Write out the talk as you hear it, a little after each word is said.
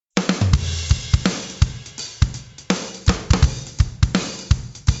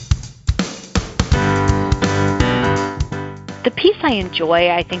The piece I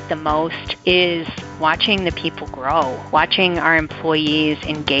enjoy, I think, the most is watching the people grow, watching our employees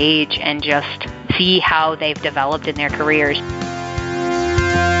engage and just see how they've developed in their careers.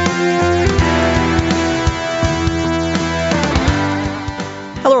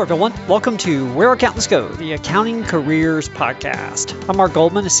 Hello, everyone. Welcome to Where Accountants Go, the Accounting Careers Podcast. I'm Mark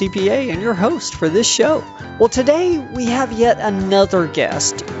Goldman, a CPA, and your host for this show. Well, today we have yet another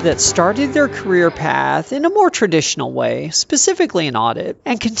guest that started their career path in a more traditional way, specifically in audit,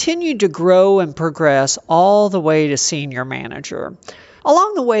 and continued to grow and progress all the way to senior manager.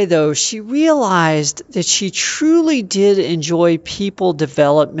 Along the way, though, she realized that she truly did enjoy people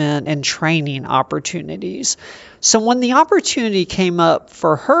development and training opportunities. So when the opportunity came up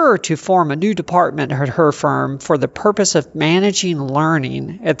for her to form a new department at her firm for the purpose of managing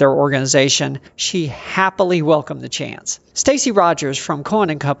learning at their organization, she happily welcomed the chance. Stacy Rogers from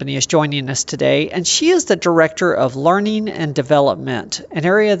Cohen & Company is joining us today, and she is the Director of Learning and Development, an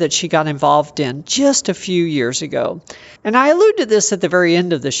area that she got involved in just a few years ago. And I alluded to this at the very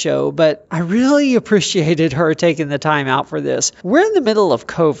end of the show, but I really appreciated her taking the time out for this. We're in the middle of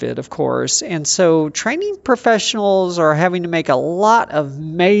COVID, of course, and so training professionals are having to make a lot of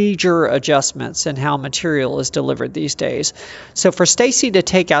major adjustments in how material is delivered these days. So for Stacy to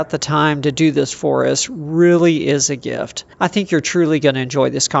take out the time to do this for us really is a gift. I think you're truly going to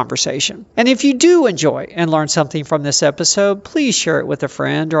enjoy this conversation. And if you do enjoy and learn something from this episode, please share it with a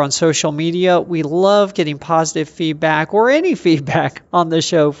friend or on social media. We love getting positive feedback or any feedback on the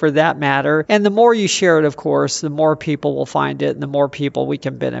show for that matter. And the more you share it, of course, the more people will find it and the more people we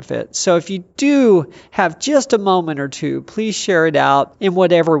can benefit. So if you do have just a moment or two, please share it out in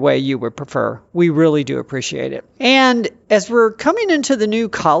whatever way you would prefer. We really do appreciate it. And as we're coming into the new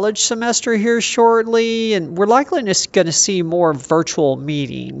college semester here shortly, and we're likely going to see more virtual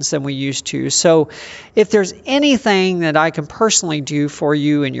meetings than we used to. So if there's anything that I can personally do for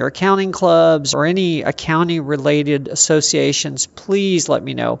you in your accounting clubs or any accounting related associations, please let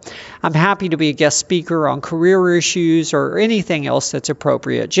me know. I'm happy to be a guest speaker on career issues or anything else that's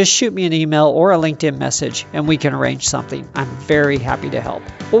appropriate. Just shoot me an email or a LinkedIn message and we can arrange something. I'm very happy to help.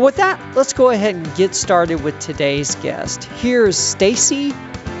 Well, with that, let's go ahead and get started with today's guest. Here's Stacy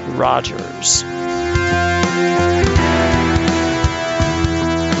Rogers.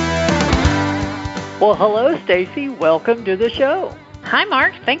 Well, hello, Stacy. Welcome to the show. Hi,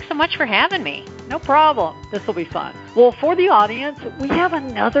 Mark. Thanks so much for having me. No problem. This will be fun. Well, for the audience, we have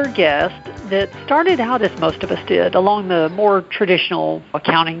another guest that started out, as most of us did, along the more traditional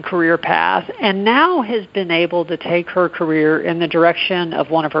accounting career path, and now has been able to take her career in the direction of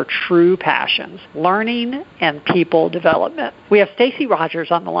one of her true passions, learning and people development. We have Stacy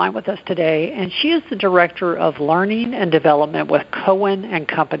Rogers on the line with us today, and she is the Director of Learning and Development with Cohen &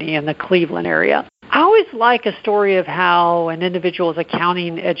 Company in the Cleveland area. I always like a story of how an individual's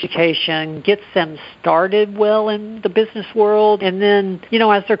accounting education gets them started well in the business world, and then,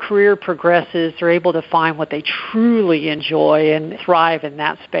 as their career progresses, they're able to find what they truly enjoy and thrive in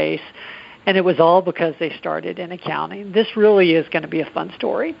that space. And it was all because they started in accounting. This really is going to be a fun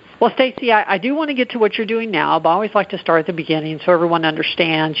story. Well, Stacy, I do want to get to what you're doing now, but I always like to start at the beginning so everyone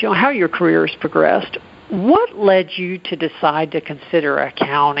understands, how your career has progressed. What led you to decide to consider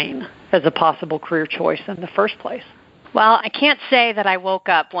accounting as a possible career choice in the first place? Well, I can't say that I woke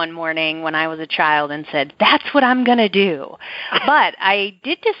up one morning when I was a child and said, that's what I'm going to do. But I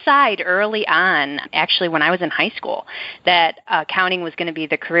did decide early on, actually when I was in high school, that accounting was going to be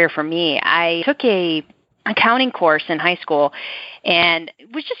the career for me. I took a accounting course in high school and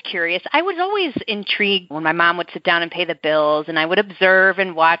was just curious. I was always intrigued when my mom would sit down and pay the bills, and I would observe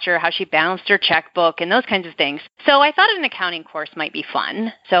and watch her, how she balanced her checkbook and those kinds of things. So I thought an accounting course might be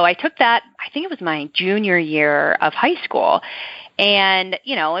fun. So I took that, I think it was my junior year of high school. And,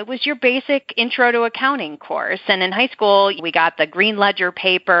 it was your basic intro to accounting course. And in high school, we got the green ledger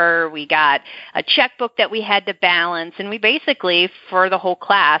paper, we got a checkbook that we had to balance, and we basically, for the whole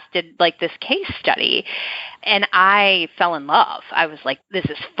class, did like this case study. And I fell in love. I was like, this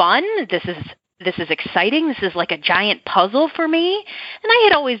is fun. This is exciting. This is like a giant puzzle for me. And I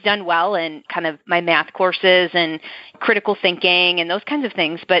had always done well in kind of my math courses and critical thinking and those kinds of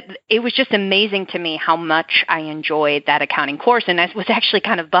things. But it was just amazing to me how much I enjoyed that accounting course. And I was actually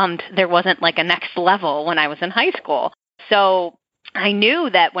kind of bummed there wasn't like a next level when I was in high school. So I knew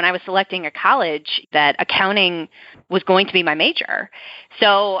that when I was selecting a college that accounting was going to be my major.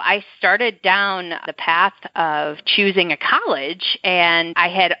 So I started down the path of choosing a college, and I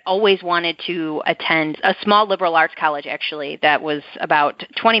had always wanted to attend a small liberal arts college, actually, that was about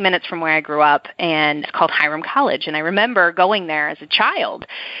 20 minutes from where I grew up, and it's called Hiram College. And I remember going there as a child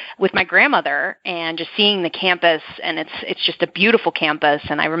with my grandmother and just seeing the campus, and it's just a beautiful campus.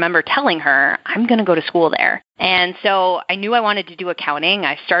 And I remember telling her, I'm going to go to school there. And so I knew I wanted to do accounting.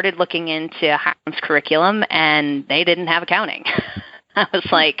 I started looking into Hiram's curriculum, and they didn't have accounting. I was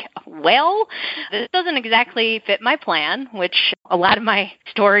like, well, this doesn't exactly fit my plan, which a lot of my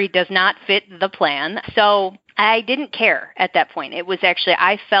story does not fit the plan. So I didn't care at that point. It was actually,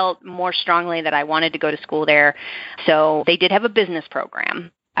 I felt more strongly that I wanted to go to school there. So they did have a business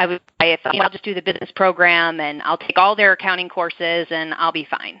program. I thought, I'll just do the business program, and I'll take all their accounting courses, and I'll be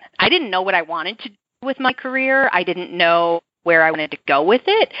fine. I didn't know what I wanted to do with my career. I didn't know where I wanted to go with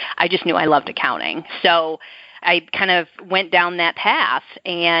it. I just knew I loved accounting. So I kind of went down that path.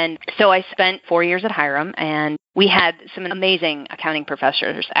 And so I spent 4 years at Hiram, and we had some amazing accounting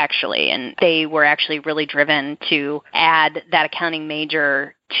professors, actually, and they were actually really driven to add that accounting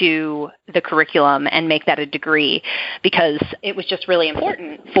major to the curriculum and make that a degree, because it was just really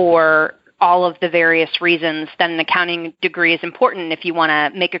important for all of the various reasons that an accounting degree is important if you want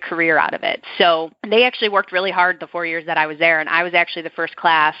to make a career out of it. So they actually worked really hard the 4 years that I was there, and I was actually the first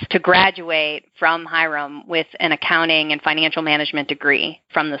class to graduate from Hiram with an accounting and financial management degree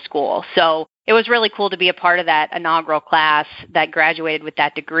from the school. So it was really cool to be a part of that inaugural class that graduated with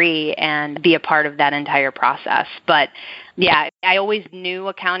that degree and be a part of that entire process. But yeah, I always knew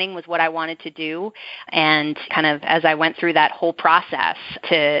accounting was what I wanted to do, and kind of as I went through that whole process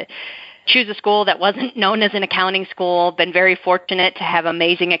to choose a school that wasn't known as an accounting school. Been very fortunate to have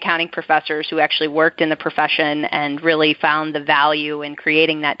amazing accounting professors who actually worked in the profession and really found the value in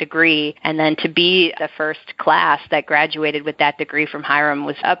creating that degree. And then to be the first class that graduated with that degree from Hiram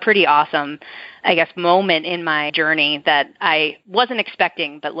was a pretty awesome, I guess, moment in my journey that I wasn't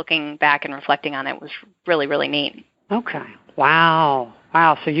expecting, but looking back and reflecting on it was really, really neat. Okay. Wow.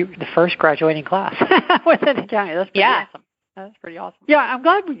 So you the first graduating class with an accounting. That's pretty awesome. That's pretty awesome. Yeah, I'm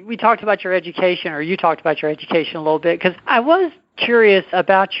glad we talked about your education, or you talked about your education a little bit, because I was curious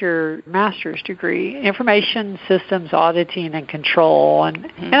about your master's degree, Information Systems Auditing and Control.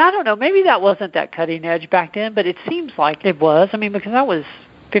 And I don't know, maybe that wasn't that cutting edge back then, but it seems like it was. I mean, because that was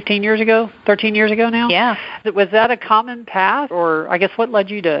 15 years ago, 13 years ago now? Yeah. Was that a common path, or I guess what led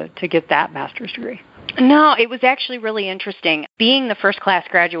you to get that master's degree? No, it was actually really interesting. Being the first class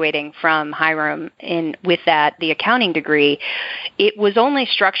graduating from Hiram with the accounting degree, it was only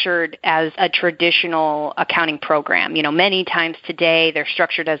structured as a traditional accounting program. You know, many times today they're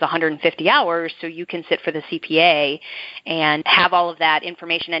structured as 150 hours, so you can sit for the CPA and have all of that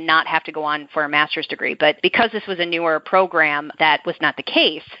information and not have to go on for a master's degree. But because this was a newer program, that was not the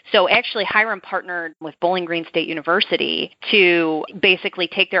case. So actually Hiram partnered with Bowling Green State University to basically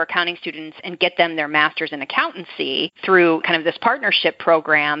take their accounting students and get them their master's in accountancy through kind of this partnership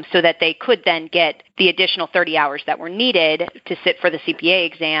program, so that they could then get the additional 30 hours that were needed to sit for the CPA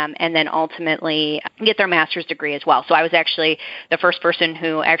exam and then ultimately get their master's degree as well. So I was actually the first person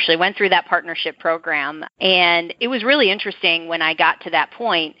who actually went through that partnership program. And it was really interesting when I got to that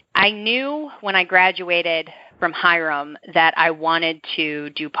point. I knew when I graduated from Hiram that I wanted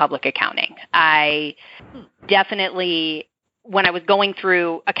to do public accounting. I definitely, when I was going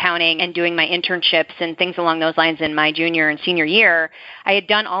through accounting and doing my internships and things along those lines in my junior and senior year, I had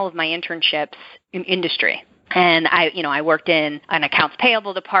done all of my internships in industry. And I worked in an accounts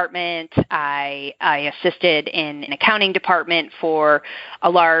payable department. I assisted in an accounting department for a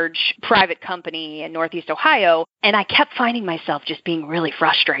large private company in Northeast Ohio. And I kept finding myself just being really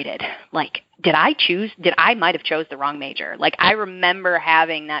frustrated. Like, I might have chose the wrong major. Like, I remember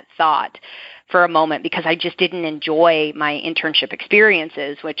having that thought for a moment because I just didn't enjoy my internship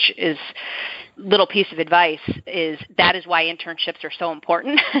experiences, which is little piece of advice is that is why internships are so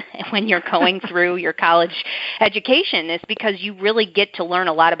important when you're going through your college education, is because you really get to learn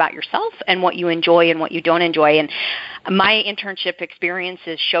a lot about yourself and what you enjoy and what you don't enjoy. And my internship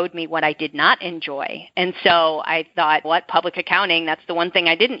experiences showed me what I did not enjoy. And so I thought, public accounting, that's the one thing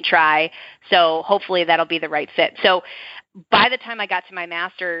I didn't try. So hopefully that'll be the right fit. So by the time I got to my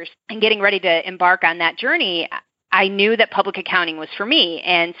master's and getting ready to embark on that journey, I knew that public accounting was for me.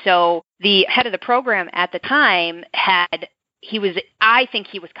 And so the head of the program at the time I think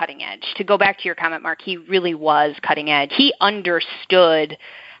he was cutting edge. To go back to your comment, Mark, he really was cutting edge. He understood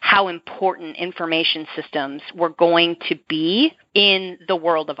how important information systems were going to be in the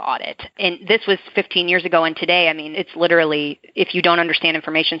world of audit. And this was 15 years ago, and today, I mean, it's literally, if you don't understand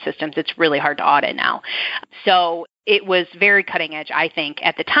information systems, it's really hard to audit now. So it was very cutting edge, I think,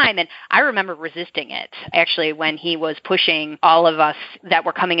 at the time. And I remember resisting it, actually, when he was pushing all of us that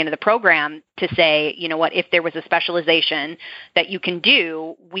were coming into the program to say, you know what, if there was a specialization that you can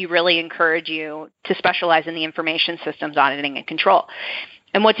do, we really encourage you to specialize in the information systems auditing and control.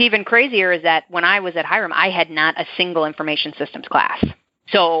 And what's even crazier is that when I was at Hiram, I had not a single information systems class.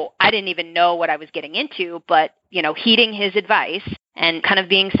 So I didn't even know what I was getting into, but, you know, heeding his advice and kind of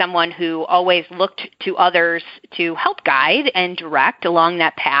being someone who always looked to others to help guide and direct along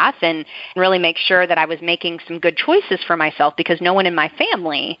that path and really make sure that I was making some good choices for myself, because no one in my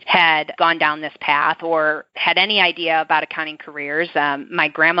family had gone down this path or had any idea about accounting careers. My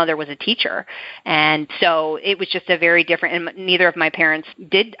grandmother was a teacher, and so it was just a very different, and neither of my parents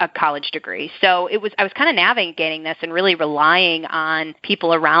did a college degree. So I was kind of navigating this and really relying on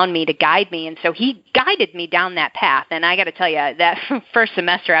people around me to guide me, and so he guided me down that path. And I got to tell you, that first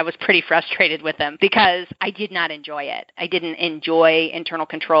semester, I was pretty frustrated with him because I did not enjoy it. I didn't enjoy internal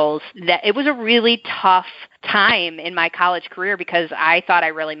controls. That it was a really tough time in my college career because I thought I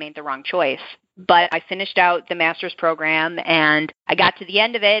really made the wrong choice. But I finished out the master's program and I got to the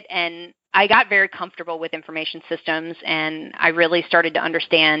end of it, and I got very comfortable with information systems, and I really started to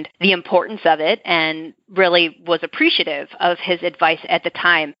understand the importance of it and really was appreciative of his advice at the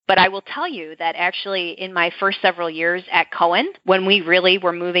time. But I will tell you that actually in my first several years at Cohen, when we really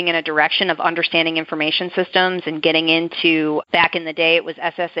were moving in a direction of understanding information systems and getting into, back in the day, it was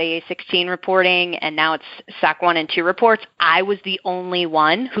SSAA 16 reporting, and now it's SOC 1 and 2 reports, I was the only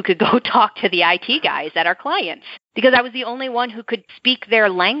one who could go talk to the IT guys at our clients, because I was the only one who could speak their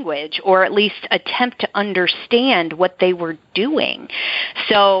language or at least attempt to understand what they were doing.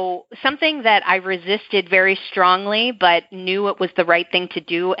 So something that I resisted very strongly but knew it was the right thing to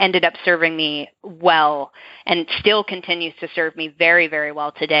do ended up serving me well and still continues to serve me very, very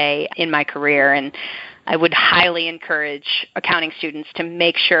well today in my career. And I would highly encourage accounting students to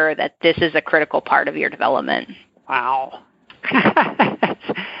make sure that this is a critical part of your development. Wow.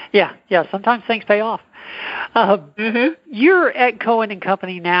 Yeah, sometimes things pay off. You're at Cohen &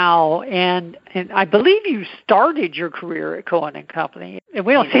 Company now, and I believe you started your career at Cohen & Company. And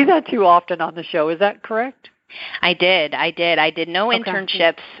we don't see that too often on the show. Is that correct? I did. I did no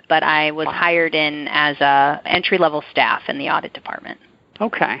internships, but I was hired in as a entry-level staff in the audit department.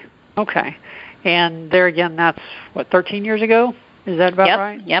 Okay. And there again, that's, 13 years ago? Is that about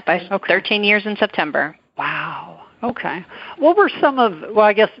right? Yep, 13 years in September. Wow. Okay. What were some of,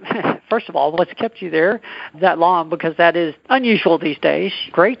 I guess, first of all, what's kept you there that long? Because that is unusual these days.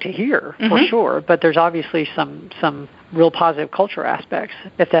 Great to hear, for sure. But there's obviously some real positive culture aspects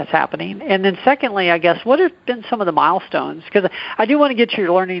if that's happening. And then secondly, I guess, what have been some of the milestones? Because I do want to get to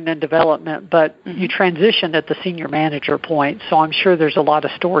your learning and development, but you transitioned at the senior manager point, so I'm sure there's a lot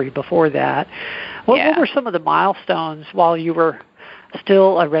of story before that. What were some of the milestones while you were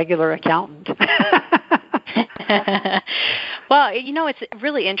still a regular accountant? Well, it's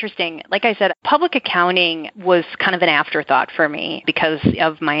really interesting. Like I said, public accounting was kind of an afterthought for me because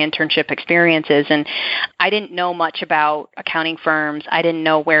of my internship experiences. And I didn't know much about accounting firms. I didn't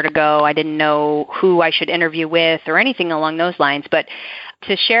know where to go. I didn't know who I should interview with or anything along those lines. But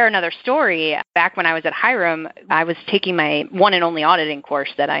to share another story, back when I was at Hiram, I was taking my one and only auditing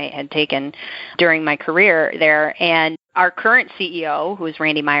course that I had taken during my career there. And our current CEO, who is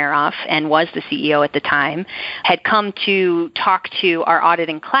Randy Meyerhoff and was the CEO at the time, had come to talk to our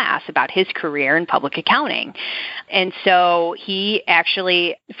auditing class about his career in public accounting. And so he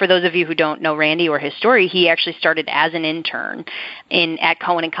actually, for those of you who don't know Randy or his story, he actually started as an intern at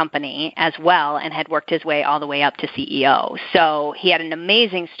Cohen & Company as well and had worked his way all the way up to CEO. So he had an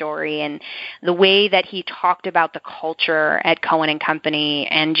amazing story, and the way that he talked about the culture at Cohen & Company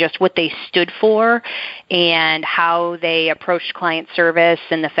and just what they stood for and how they approached client service,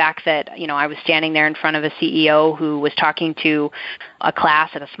 and the fact that, I was standing there in front of a CEO who was talking to a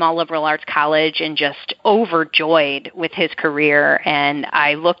class at a small liberal arts college and just overjoyed with his career. And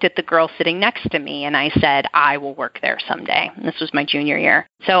I looked at the girl sitting next to me and I said, I will work there someday. And this was my junior year.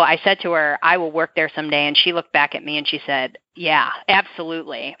 So I said to her, I will work there someday. And she looked back at me and she said, yeah,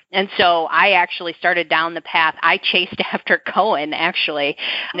 absolutely. And so I actually started down the path. I chased after Cohen, actually.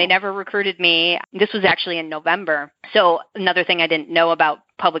 They never recruited me. This was actually in November. So another thing I didn't know about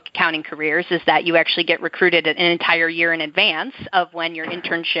public accounting careers is that you actually get recruited an entire year in advance of when your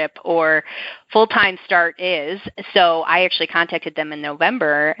internship or full-time start is. So I actually contacted them in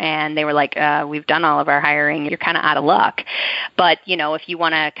November, and they were like, we've done all of our hiring. You're kind of out of luck. But, if you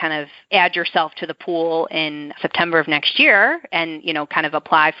want to kind of add yourself to the pool in September of next year and, kind of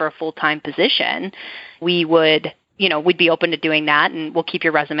apply for a full-time position, we would we'd be open to doing that, and we'll keep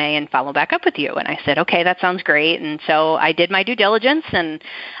your resume and follow back up with you. And I said, okay, that sounds great. And so I did my due diligence, and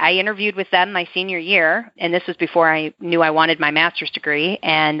I interviewed with them my senior year. And this was before I knew I wanted my master's degree.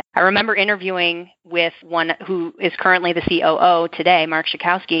 And I remember interviewing with one who is currently the COO today, Mark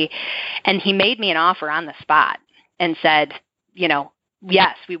Schakowsky, and he made me an offer on the spot and said,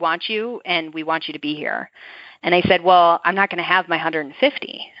 yes, we want you, and we want you to be here. And I said, well, I'm not going to have my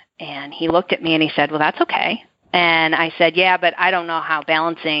 150. And he looked at me and he said, well, that's okay. And I said, yeah, but I don't know how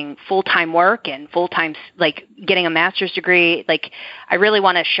balancing full-time work and full-time, getting a master's degree, I really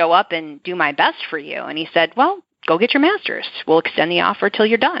want to show up and do my best for you. And he said, well, go get your master's. We'll extend the offer till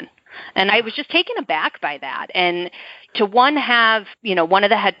you're done. And I was just taken aback by that. And to have, one of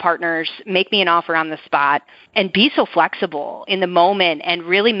the head partners make me an offer on the spot and be so flexible in the moment and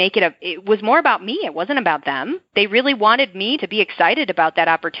really make it was more about me. It wasn't about them. They really wanted me to be excited about that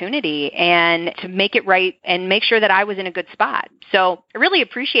opportunity and to make it right and make sure that I was in a good spot. So I really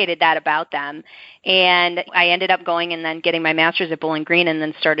appreciated that about them. And I ended up going and then getting my master's at Bowling Green and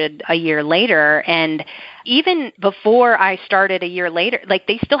then started a year later. And even before I started a year later,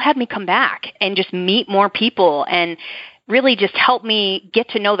 they still had me come back and just meet more people and really just help me get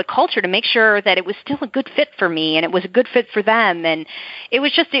to know the culture to make sure that it was still a good fit for me and it was a good fit for them. And it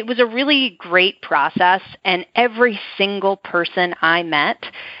was a really great process. And every single person I met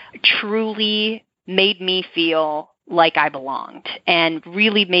truly made me feel like I belonged and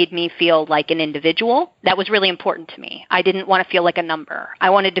really made me feel like an individual. That was really important to me. I didn't want to feel like a number. I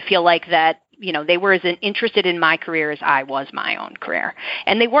wanted to feel like that, they were as interested in my career as I was my own career.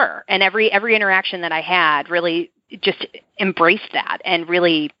 And they were. And every interaction that I had really just embraced that and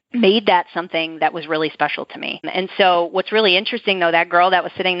really made that something that was really special to me. And so what's really interesting, though, that girl that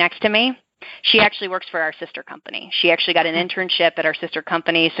was sitting next to me, she actually works for our sister company. She actually got an internship at our sister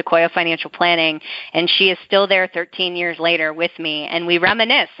company, Sequoia Financial Planning, and she is still there 13 years later with me. And we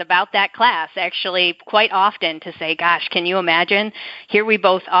reminisce about that class actually quite often to say, gosh, can you imagine? Here we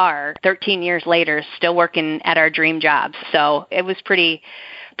both are 13 years later, still working at our dream jobs. So it was pretty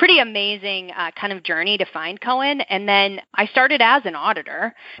amazing kind of journey to find Cohen. And then I started as an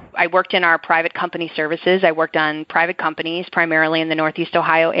auditor. I worked in our private company services. I worked on private companies, primarily in the Northeast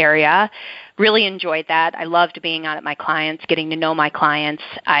Ohio area. Really enjoyed that. I loved being out at my clients, getting to know my clients.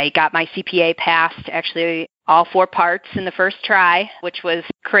 I got my CPA passed, actually all 4 parts in the first try, which was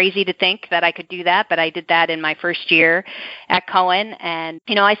crazy to think that I could do that, but I did that in my first year at Cohen. And,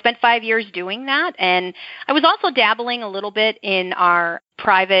 I spent 5 years doing that. And I was also dabbling a little bit in our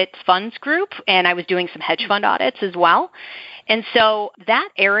private funds group, and I was doing some hedge fund audits as well. And so that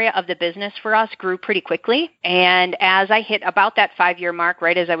area of the business for us grew pretty quickly. And as I hit about that 5-year mark,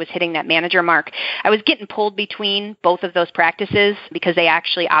 right as I was hitting that manager mark, I was getting pulled between both of those practices because they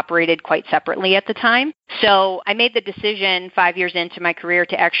actually operated quite separately at the time. So I made the decision 5 years into my career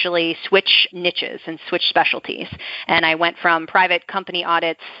to actually switch niches and switch specialties. And I went from private company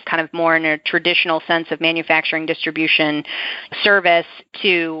audits, kind of more in a traditional sense of manufacturing, distribution, service,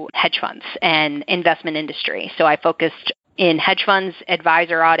 to hedge funds and investment industry. So I focused in hedge funds,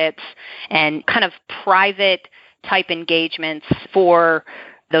 advisor audits, and kind of private type engagements for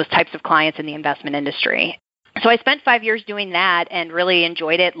those types of clients in the investment industry. So I spent 5 years doing that and really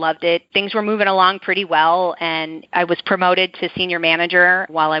enjoyed it, loved it. Things were moving along pretty well, and I was promoted to senior manager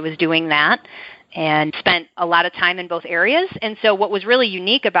while I was doing that and spent a lot of time in both areas. And so what was really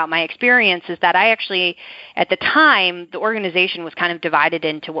unique about my experience is that I actually, at the time, the organization was kind of divided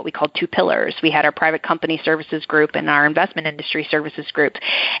into what we called 2 pillars. We had our private company services group and our investment industry services group.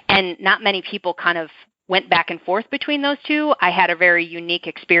 And not many people kind of went back and forth between those two. I had a very unique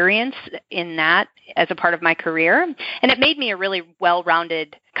experience in that as a part of my career. And it made me a really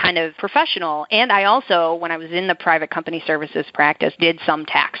well-rounded kind of professional. And I also, when I was in the private company services practice, did some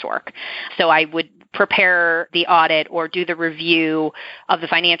tax work. So I would prepare the audit or do the review of the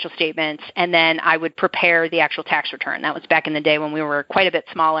financial statements, and then I would prepare the actual tax return. That was back in the day when we were quite a bit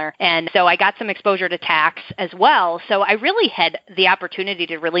smaller. And so I got some exposure to tax as well. So I really had the opportunity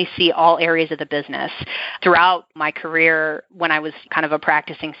to really see all areas of the business throughout my career when I was kind of a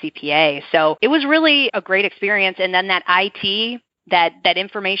practicing CPA. So it was really a great experience. And then that IT, that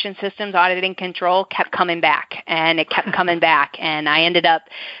information systems auditing control kept coming back, and it kept coming back. And I ended up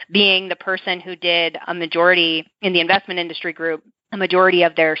being the person who did a majority in the investment industry group a majority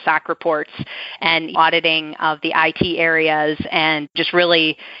of their SOC reports and auditing of the IT areas and just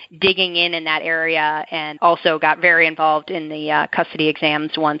really digging in that area, and also got very involved in the custody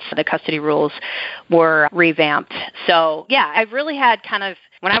exams once the custody rules were revamped. So yeah, I've really had kind of,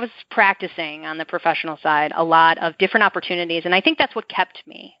 when I was practicing on the professional side, a lot of different opportunities, and I think that's what kept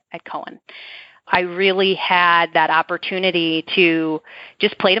me at Cohen. I really had that opportunity to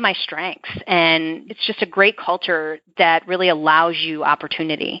just play to my strengths. And it's just a great culture that really allows you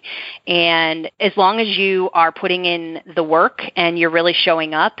opportunity. And as long as you are putting in the work and you're really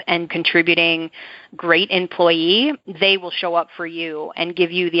showing up and contributing great employee, they will show up for you and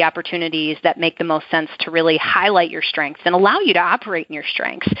give you the opportunities that make the most sense to really highlight your strengths and allow you to operate in your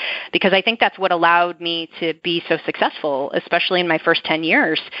strengths. Because I think that's what allowed me to be so successful, especially in my first 10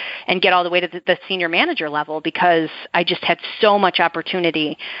 years, and get all the way to the senior manager level, because I just had so much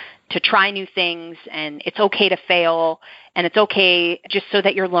opportunity to try new things, and it's okay to fail, and it's okay just so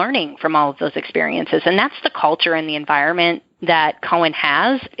that you're learning from all of those experiences. And that's the culture and the environment that Cohen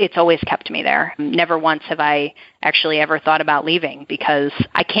has. It's always kept me there. Never once have I actually ever thought about leaving, because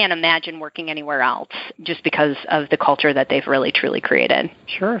I can't imagine working anywhere else just because of the culture that they've really, truly created.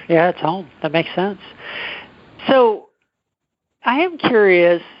 Sure. Yeah, it's home. That makes sense. So I am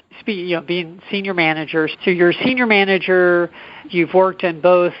curious, being senior managers, so you're a senior manager, you've worked in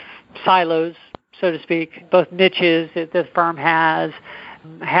both silos, so to speak, both niches that the firm has,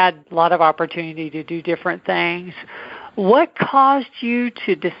 had a lot of opportunity to do different things. What caused you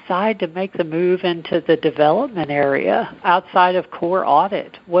to decide to make the move into the development area outside of core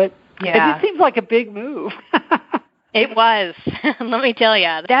audit? It just seems like a big move. It was. Let me tell you,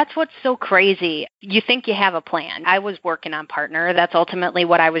 that's what's so crazy. You think you have a plan. I was working on partner. That's ultimately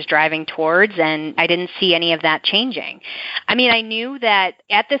what I was driving towards, and I didn't see any of that changing. I mean, I knew that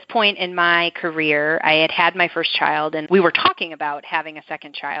at this point in my career, I had had my first child, and we were talking about having a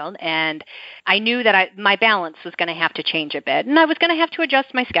second child, and I knew that my balance was going to have to change a bit, and I was going to have to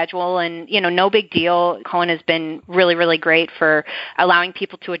adjust my schedule, and, no big deal. Cohen has been really, really great for allowing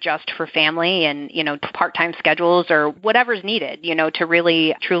people to adjust for family and, part-time schedules or whatever's needed, to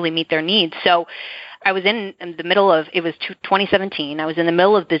really, truly meet their needs. So I was in the middle of, it was 2017, I was in the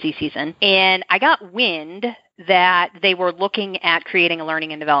middle of busy season, and I got wind that they were looking at creating a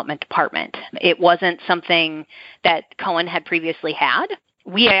learning and development department. It wasn't something that Cohen had previously had.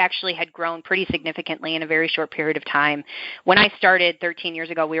 We actually had grown pretty significantly in a very short period of time. When I started 13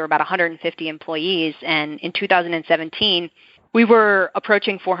 years ago, we were about 150 employees, and in 2017, we were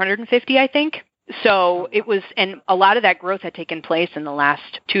approaching 450, I think. So it was, and a lot of that growth had taken place in the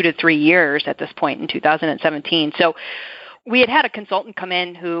last 2 to 3 years at this point in 2017. So we had a consultant come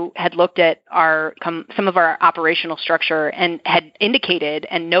in who had looked at some of our operational structure and had indicated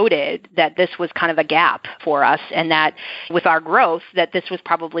and noted that this was kind of a gap for us, and that with our growth, that this was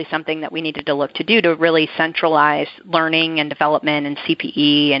probably something that we needed to look to do to really centralize learning and development and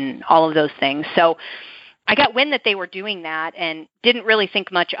CPE and all of those things. So I got wind that they were doing that and didn't really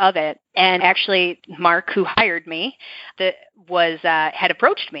think much of it. And actually, Mark, who hired me, had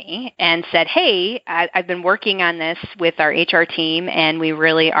approached me and said, hey, I've been working on this with our HR team, and we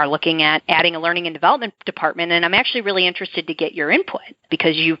really are looking at adding a learning and development department, and I'm actually really interested to get your input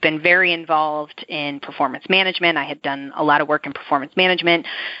because you've been very involved in performance management. I had done a lot of work in performance management.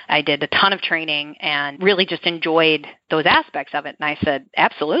 I did a ton of training and really just enjoyed those aspects of it. And I said,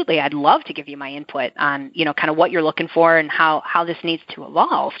 absolutely, I'd love to give you my input on, kind of what you're looking for and how this needs to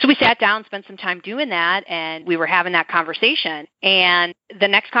evolve. So we sat down, spent some time doing that, and we were having that conversation. And the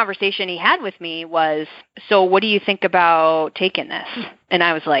next conversation he had with me was, so what do you think about taking this? And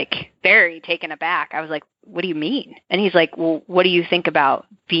I was like, very taken aback. I was like, what do you mean? And he's like, well, what do you think about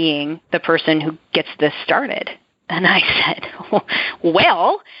being the person who gets this started? And I said,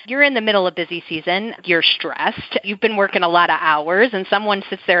 well, you're in the middle of busy season. You're stressed. You've been working a lot of hours, and someone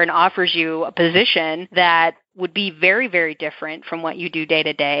sits there and offers you a position that would be very, very different from what you do day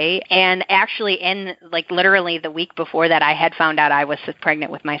to day. And actually, literally the week before that, I had found out I was pregnant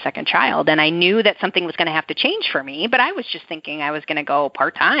with my second child. And I knew that something was going to have to change for me, but I was just thinking I was going to go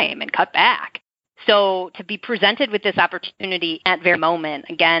part-time and cut back. So to be presented with this opportunity at very moment,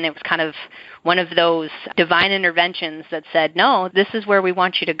 again, it was kind of one of those divine interventions that said, no, this is where we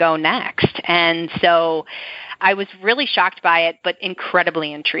want you to go next. And so I was really shocked by it, but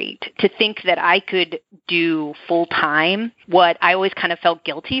incredibly intrigued to think that I could do full-time what I always kind of felt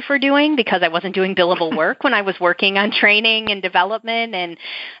guilty for doing because I wasn't doing billable work when I was working on training and development and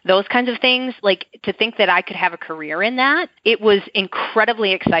those kinds of things. Like, to think that I could have a career in that, it was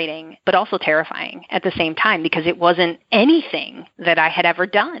incredibly exciting, but also terrifying at the same time because it wasn't anything that I had ever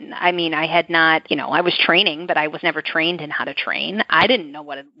done. I mean, I had not, I was training, but I was never trained in how to train. I didn't know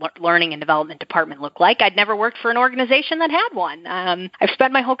what a learning and development department looked like. I'd never worked for an organization that had one. I've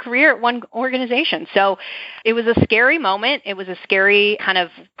spent my whole career at one organization. So it was a scary moment. It was a scary kind of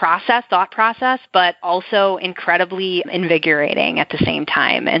thought process, but also incredibly invigorating at the same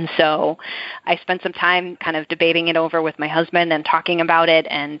time. And so I spent some time kind of debating it over with my husband and talking about it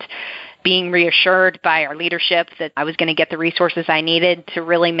and being reassured by our leadership that I was going to get the resources I needed to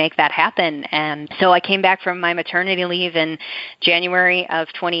really make that happen. And so I came back from my maternity leave in January of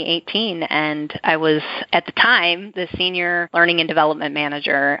 2018, and I was, at the time, the senior learning and development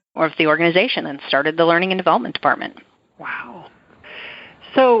manager of the organization and started the learning and development department. Wow.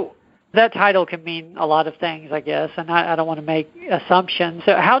 So that title can mean a lot of things, I guess, and I don't want to make assumptions.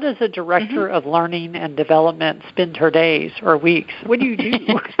 So how does a director of learning and development spend her days or weeks? What do you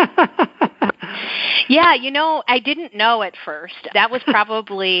do? Yeah, I didn't know at first. That was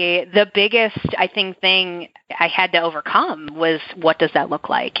probably the biggest, I think, thing I had to overcome was what does that look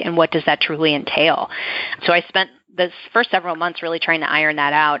like and what does that truly entail? So I spent the first several months really trying to iron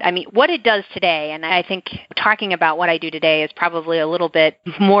that out. I mean, what it does today, and I think talking about what I do today is probably a little bit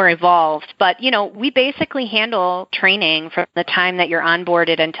more evolved, but, we basically handle training from the time that you're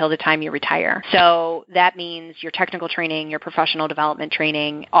onboarded until the time you retire. So that means your technical training, your professional development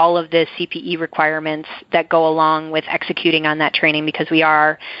training, all of the CPE requirements that go along with executing on that training because we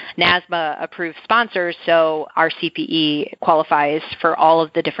are NASBA approved sponsors, so our CPE qualifies for all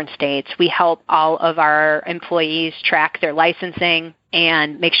of the different states. We help all of our employees track their licensing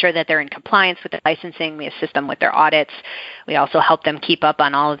and make sure that they're in compliance with the licensing. We assist them with their audits. We also help them keep up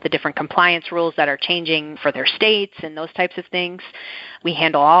on all of the different compliance rules that are changing for their states and those types of things. We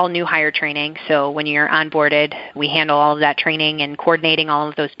handle all new hire training. So when you're onboarded, we handle all of that training and coordinating all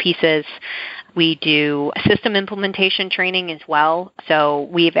of those pieces. We do system implementation training as well. So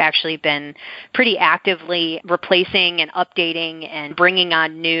we've actually been pretty actively replacing and updating and bringing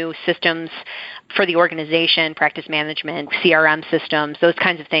on new systems for the organization, practice management, CRM systems, those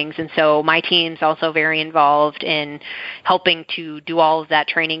kinds of things. And so my team's also very involved in helping to do all of that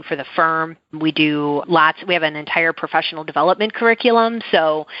training for the firm. We have an entire professional development curriculum.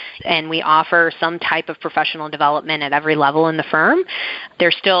 And we offer some type of professional development at every level in the firm.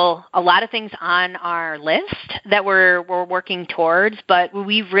 There's still a lot of things on our list that we're working towards, but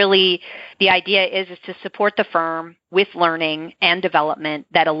the idea is to support the firm with learning and development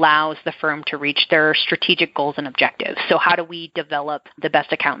that allows the firm to reach their strategic goals and objectives. So how do we develop the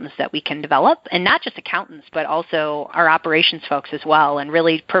best accountants that we can develop? And not just accountants, but also our operations folks as well, and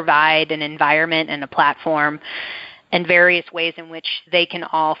really provide an environment and a platform and various ways in which they can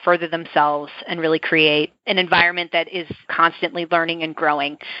all further themselves and really create an environment that is constantly learning and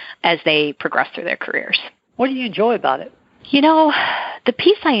growing as they progress through their careers. What do you enjoy about it? The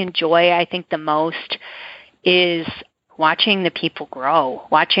piece I enjoy, I think, the most is watching the people grow,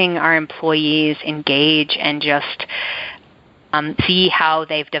 watching our employees engage and just see how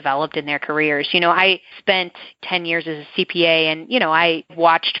they've developed in their careers. I spent 10 years as a CPA and, I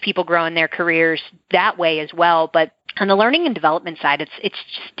watched people grow in their careers that way as well. But on the learning and development side, it's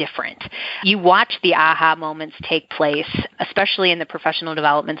just different. You watch the aha moments take place, especially in the professional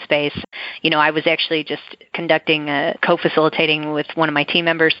development space. I was actually just co-facilitating with one of my team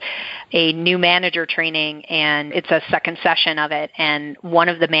members a new manager training, and it's a second session of it. And one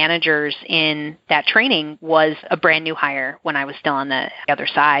of the managers in that training was a brand new hire when I was still on the other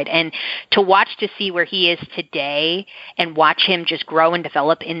side. And to see where he is today and watch him just grow and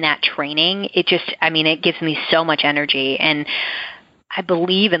develop in that training, it gives me so much energy. And I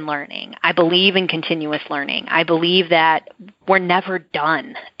believe in learning. I believe in continuous learning. I believe that we're never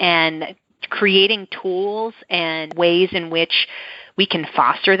done. And creating tools and ways in which we can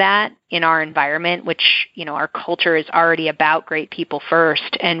foster that in our environment, which, our culture is already about great people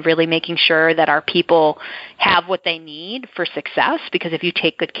first, and really making sure that our people have what they need for success, because if you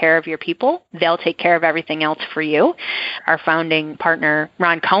take good care of your people, they'll take care of everything else for you. Our founding partner,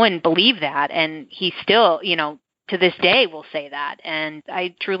 Ron Cohen, believed that, and he still, to this day will say that. And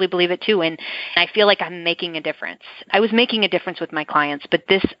I truly believe it too. And I feel like I'm making a difference. I was making a difference with my clients, but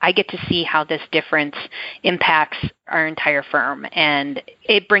I get to see how this difference impacts our entire firm. And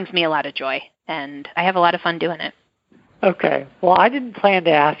it brings me a lot of joy. And I have a lot of fun doing it. Okay. Well, I didn't plan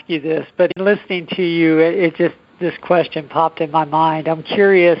to ask you this, but in listening to you, this question popped in my mind. I'm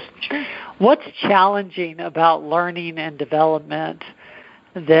curious, what's challenging about learning and development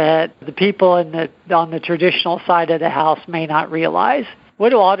that the people on the traditional side of the house may not realize? What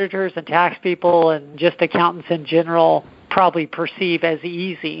do auditors and tax people and just accountants in general probably perceive as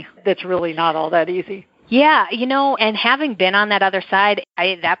easy that's really not all that easy? Yeah, and having been on that other side,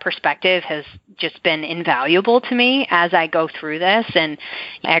 that perspective has just been invaluable to me as I go through this. And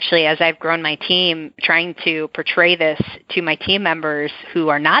actually, as I've grown my team, trying to portray this to my team members who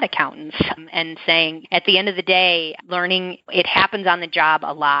are not accountants and saying, at the end of the day, learning, it happens on the job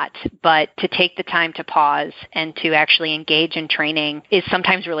a lot, but to take the time to pause and to actually engage in training is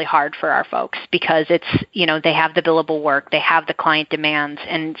sometimes really hard for our folks because it's, they have the billable work, they have the client demands,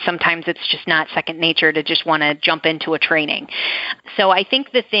 and sometimes it's just not second nature to just want to jump into a training. So I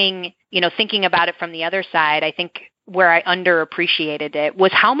think the thing, thinking about it from the other side, I think where I underappreciated it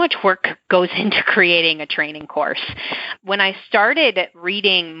was how much work goes into creating a training course. When I started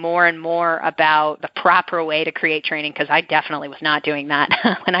reading more and more about the proper way to create training, because I definitely was not doing that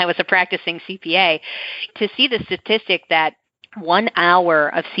when I was a practicing CPA, to see the statistic that 1 hour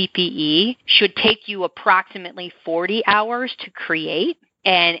of CPE should take you approximately 40 hours to create.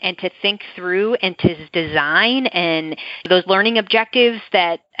 And to think through and to design and those learning objectives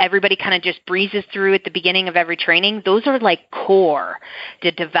that everybody kind of just breezes through at the beginning of every training, those are like core to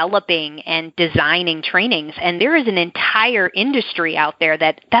developing and designing trainings. And there is an entire industry out there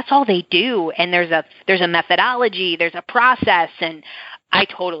that's all they do. And there's a methodology, there's a process, and I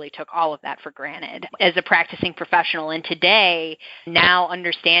totally took all of that for granted as a practicing professional. And today, now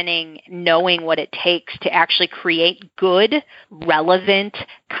knowing what it takes to actually create good, relevant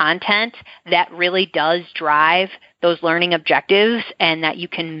content that really does drive those learning objectives and that you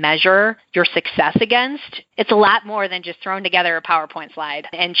can measure your success against, it's a lot more than just throwing together a PowerPoint slide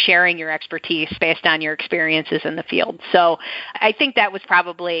and sharing your expertise based on your experiences in the field. So I think that was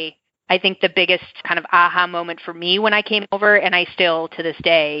probably the biggest kind of aha moment for me when I came over, and I still, to this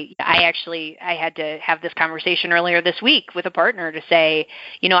day, I had to have this conversation earlier this week with a partner to say,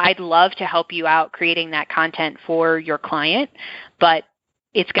 I'd love to help you out creating that content for your client, but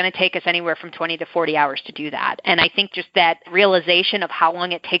it's going to take us anywhere from 20 to 40 hours to do that. And I think just that realization of how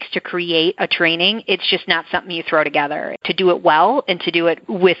long it takes to create a training, it's just not something you throw together. To do it well and to do it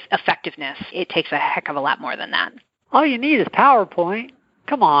with effectiveness, it takes a heck of a lot more than that. All you need is PowerPoint.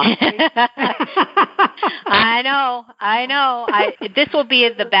 Come on. I know. This will be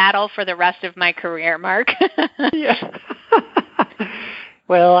the battle for the rest of my career, Mark. Yeah.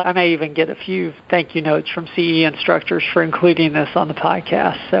 Well, I may even get a few thank you notes from CE instructors for including this on the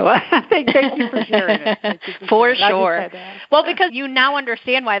podcast. So thank you for sharing it. For sure. Well, because you now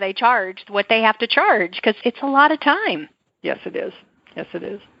understand why they charge what they have to charge, because it's a lot of time. Yes, it is.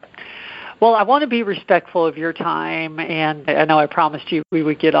 Well, I want to be respectful of your time, and I know I promised you we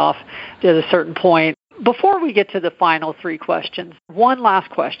would get off at a certain point. Before we get to the final 3 questions, one last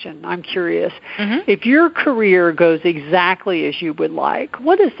question. I'm curious. Mm-hmm. If your career goes exactly as you would like,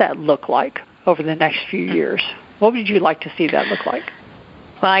 what does that look like over the next few years? What would you like to see that look like?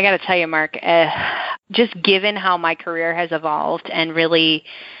 Well, I got to tell you, Mark, just given how my career has evolved and really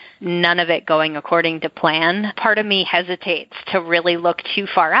none of it going according to plan, part of me hesitates to really look too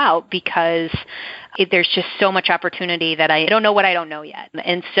far out because there's just so much opportunity that I don't know what I don't know yet.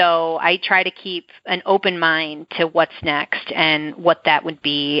 And so I try to keep an open mind to what's next and what that would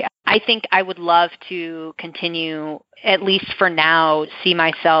be. I think I would love to continue, at least for now, see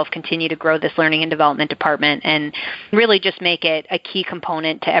myself continue to grow this learning and development department and really just make it a key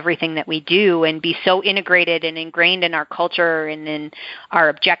component to everything that we do and be so integrated and ingrained in our culture and in our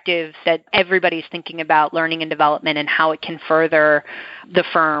objectives that everybody's thinking about learning and development and how it can further the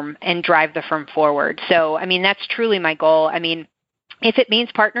firm and drive the firm forward. So, that's truly my goal. If it means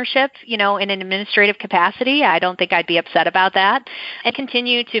partnership, in an administrative capacity, I don't think I'd be upset about that. And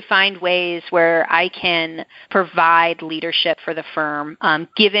continue to find ways where I can provide leadership for the firm,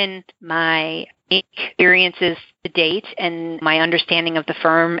 given my experiences to date and my understanding of the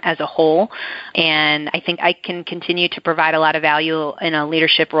firm as a whole. And I think I can continue to provide a lot of value in a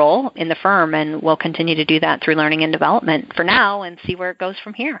leadership role in the firm, and we'll continue to do that through learning and development for now and see where it goes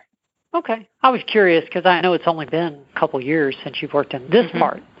from here. Okay. I was curious because I know it's only been a couple years since you've worked in this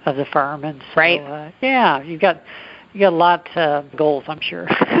part of the firm. And so, right. You've got a lot of goals, I'm sure.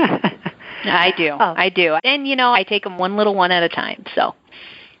 I do. And, I take them one little one at a time. So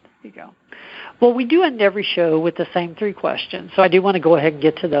there you go. Well, we do end every show with the same 3 questions, so I do want to go ahead and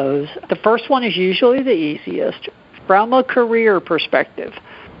get to those. The first one is usually the easiest. From a career perspective,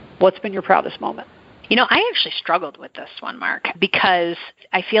 what's been your proudest moment? I actually struggled with this one, Mark, because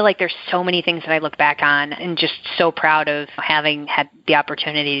I feel like there's so many things that I look back on and just so proud of having had the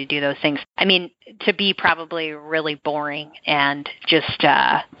opportunity to do those things. I mean, to be probably really boring and just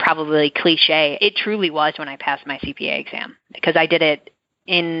probably cliche, it truly was when I passed my CPA exam, because I did it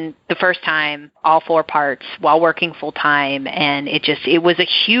in the first time, all 4 parts, while working full time, and it was a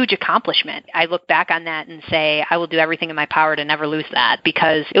huge accomplishment. I look back on that and say, I will do everything in my power to never lose that,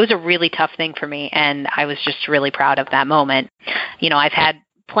 because it was a really tough thing for me, and I was just really proud of that moment. I've had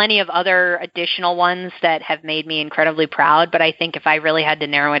plenty of other additional ones that have made me incredibly proud, but I think if I really had to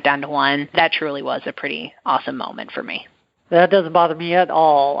narrow it down to one, that truly was a pretty awesome moment for me. That doesn't bother me at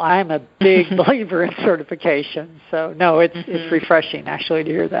all. I'm a big believer in certification. So, no, it's refreshing, actually, to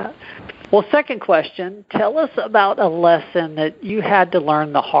hear that. Well, second question, tell us about a lesson that you had to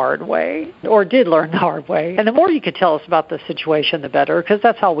learn the hard way, or did learn the hard way. And the more you could tell us about the situation, the better, because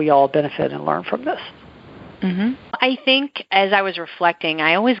that's how we all benefit and learn from this. I think as I was reflecting,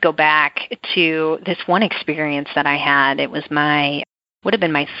 I always go back to this one experience that I had. It was would have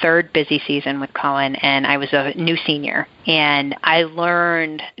been my 3rd busy season with Cohen, and I was a new senior, and I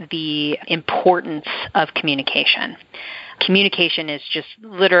learned the importance of communication. Communication is just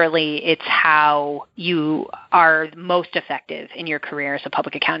literally, it's how you are most effective in your career as a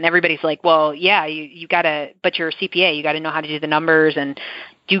public accountant. Everybody's like, well, yeah, you gotta, but you're a CPA, you gotta know how to do the numbers and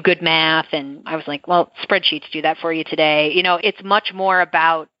do good math. And I was like, well, spreadsheets do that for you today. It's much more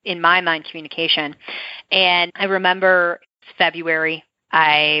about, in my mind, communication. And I remember February,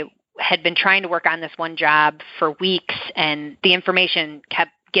 I had been trying to work on this one job for weeks, and the information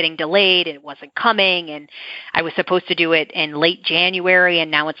kept getting delayed, and it wasn't coming, and I was supposed to do it in late January, and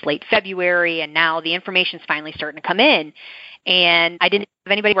now it's late February, and now the information's finally starting to come in. And I didn't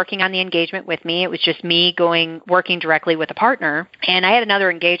have anybody working on the engagement with me. It was just me working directly with a partner. And I had another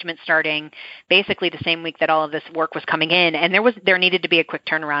engagement starting basically the same week that all of this work was coming in. And there needed to be a quick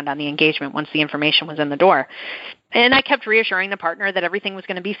turnaround on the engagement once the information was in the door. And I kept reassuring the partner that everything was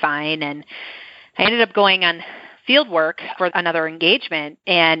going to be fine. And I ended up going on field work for another engagement,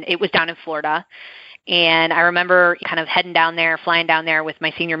 and it was down in Florida. And I remember kind of flying down there with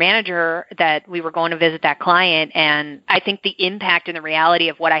my senior manager, that we were going to visit that client. And I think the impact and the reality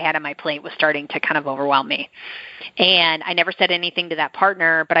of what I had on my plate was starting to kind of overwhelm me. And I never said anything to that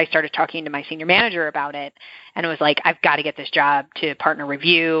partner, but I started talking to my senior manager about it. And it was like, I've got to get this job to partner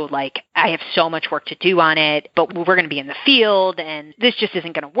review. Like, I have so much work to do on it, but we're going to be in the field, and this just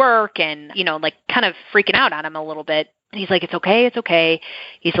isn't going to work. And, kind of freaking out on him a little bit. He's like, it's okay.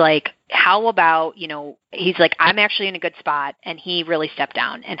 He's like, how about, he's like, I'm actually in a good spot. And he really stepped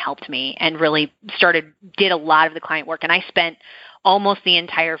down and helped me and really did a lot of the client work. And I spent almost the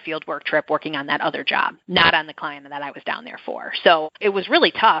entire field work trip working on that other job, not on the client that I was down there for. So it was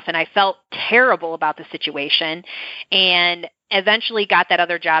really tough, and I felt terrible about the situation, and eventually got that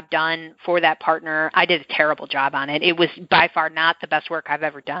other job done for that partner. I did a terrible job on it. It was by far not the best work I've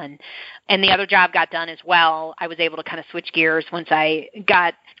ever done. And the other job got done as well. I was able to kind of switch gears once I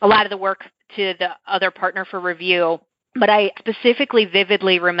got a lot of the work to the other partner for review. But I specifically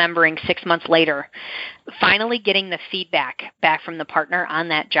vividly remembering 6 months later, finally getting the feedback back from the partner on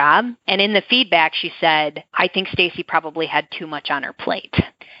that job. And in the feedback, she said, I think Stacy probably had too much on her plate,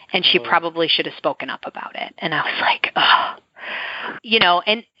 and she probably should have spoken up about it. And I was like, oh.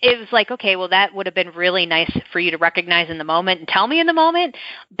 And it was like, okay, well, that would have been really nice for you to recognize in the moment and tell me in the moment.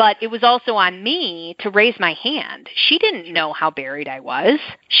 But it was also on me to raise my hand. She didn't know how buried I was.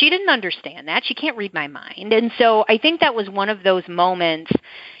 She didn't understand that. She can't read my mind. And so I think that was one of those moments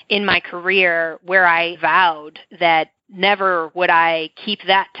in my career where I vowed that never would I keep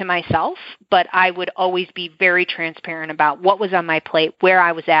that to myself, but I would always be very transparent about what was on my plate, where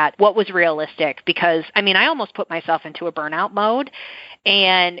I was at, what was realistic, because, I almost put myself into a burnout mode,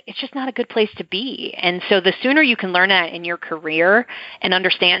 and it's just not a good place to be. And so the sooner you can learn that in your career and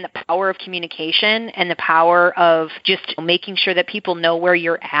understand the power of communication and the power of just making sure that people know where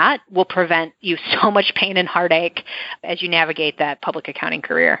you're at will prevent you so much pain and heartache as you navigate that public accounting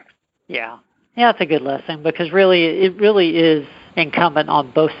career. Yeah. Yeah, that's a good lesson, because it really is incumbent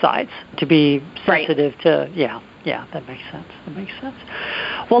on both sides to be sensitive to, that makes sense.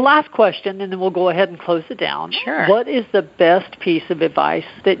 Well, last question, and then we'll go ahead and close it down. Sure. What is the best piece of advice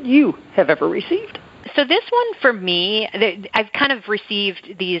that you have ever received? So this one for me, I've kind of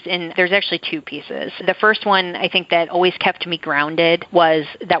received these there's actually 2 pieces. The first one, I think, that always kept me grounded was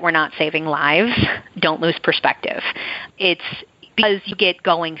that we're not saving lives. Don't lose perspective. It's because you get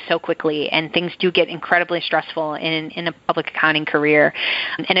going so quickly, and things do get incredibly stressful in a public accounting career.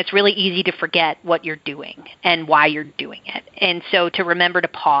 And it's really easy to forget what you're doing and why you're doing it. And so to remember to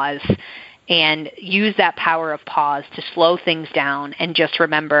pause and use that power of pause to slow things down and just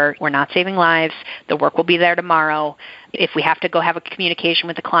remember we're not saving lives. The work will be there tomorrow. If we have to go have a communication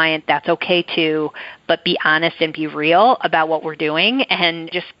with the client, that's okay too, but be honest and be real about what we're doing and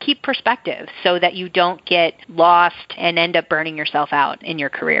just keep perspective so that you don't get lost and end up burning yourself out in your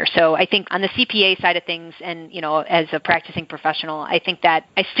career. So I think on the CPA side of things and, as a practicing professional, I think that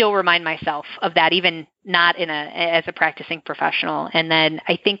I still remind myself of that, even not as a practicing professional. And then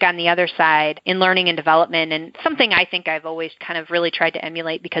I think on the other side, in learning and development, and something I think I've always kind of really tried to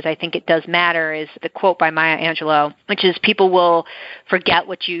emulate because I think it does matter, is the quote by Maya Angelou, which is, people will forget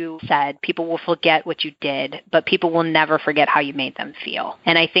what you said, people will forget what you did, but people will never forget how you made them feel.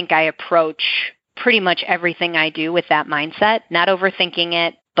 And I think I approach pretty much everything I do with that mindset, not overthinking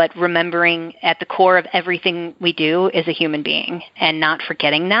it, but remembering at the core of everything we do is a human being and not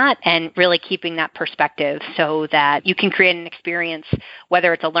forgetting that and really keeping that perspective so that you can create an experience,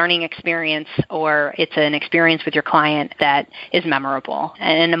 whether it's a learning experience or it's an experience with your client that is memorable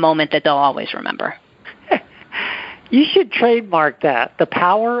and in a moment that they'll always remember. You should trademark that, the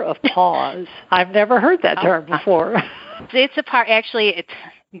power of pause. I've never heard that term before. It's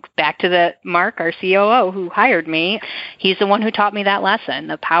back to Mark, our COO, who hired me. He's the one who taught me that lesson.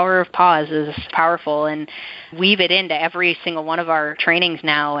 The power of pause is powerful, and weave it into every single one of our trainings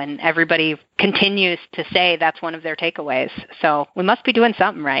now, and everybody continues to say that's one of their takeaways. So we must be doing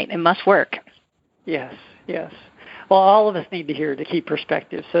something right. It must work. Yes. Well, all of us need to hear to keep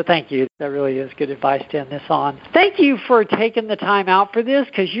perspective. So thank you. That really is good advice to end this on. Thank you for taking the time out for this,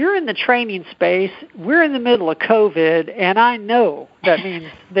 because you're in the training space. We're in the middle of COVID, and I know that means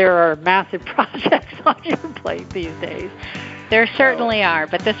there are massive projects on your plate these days. There certainly are,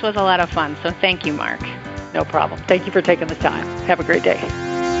 but this was a lot of fun. So thank you, Mark. No problem. Thank you for taking the time. Have a great day.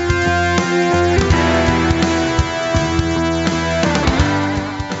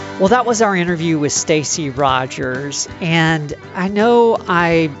 Well, that was our interview with Stacy Rogers, and I know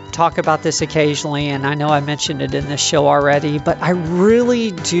I talk about this occasionally, and I know I mentioned it in this show already, but I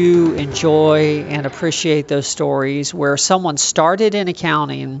really do enjoy and appreciate those stories where someone started in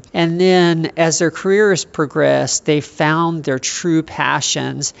accounting, and then as their careers progressed, they found their true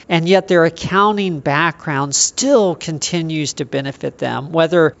passions, and yet their accounting background still continues to benefit them,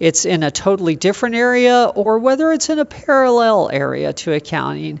 whether it's in a totally different area or whether it's in a parallel area to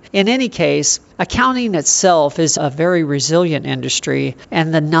accounting. In any case, accounting itself is a very resilient industry,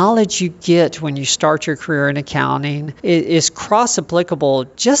 and the knowledge you get when you start your career in accounting is cross-applicable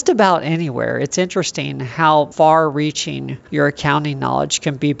just about anywhere. It's interesting how far-reaching your accounting knowledge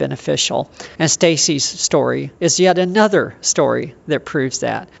can be beneficial. And Stacy's story is yet another story that proves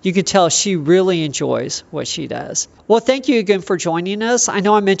that. You can tell she really enjoys what she does. Well, thank you again for joining us. I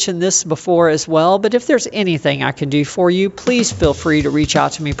know I mentioned this before as well, but if there's anything I can do for you, please feel free to reach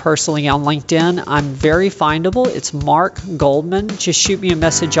out to me personally on LinkedIn. I'm very findable. It's Mark Goldman. Just shoot me a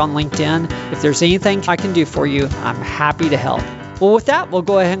message on LinkedIn. If there's anything I can do for you, I'm happy to help. Well, with that, we'll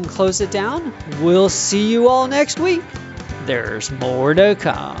go ahead and close it down. We'll see you all next week. There's more to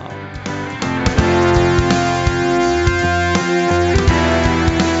come.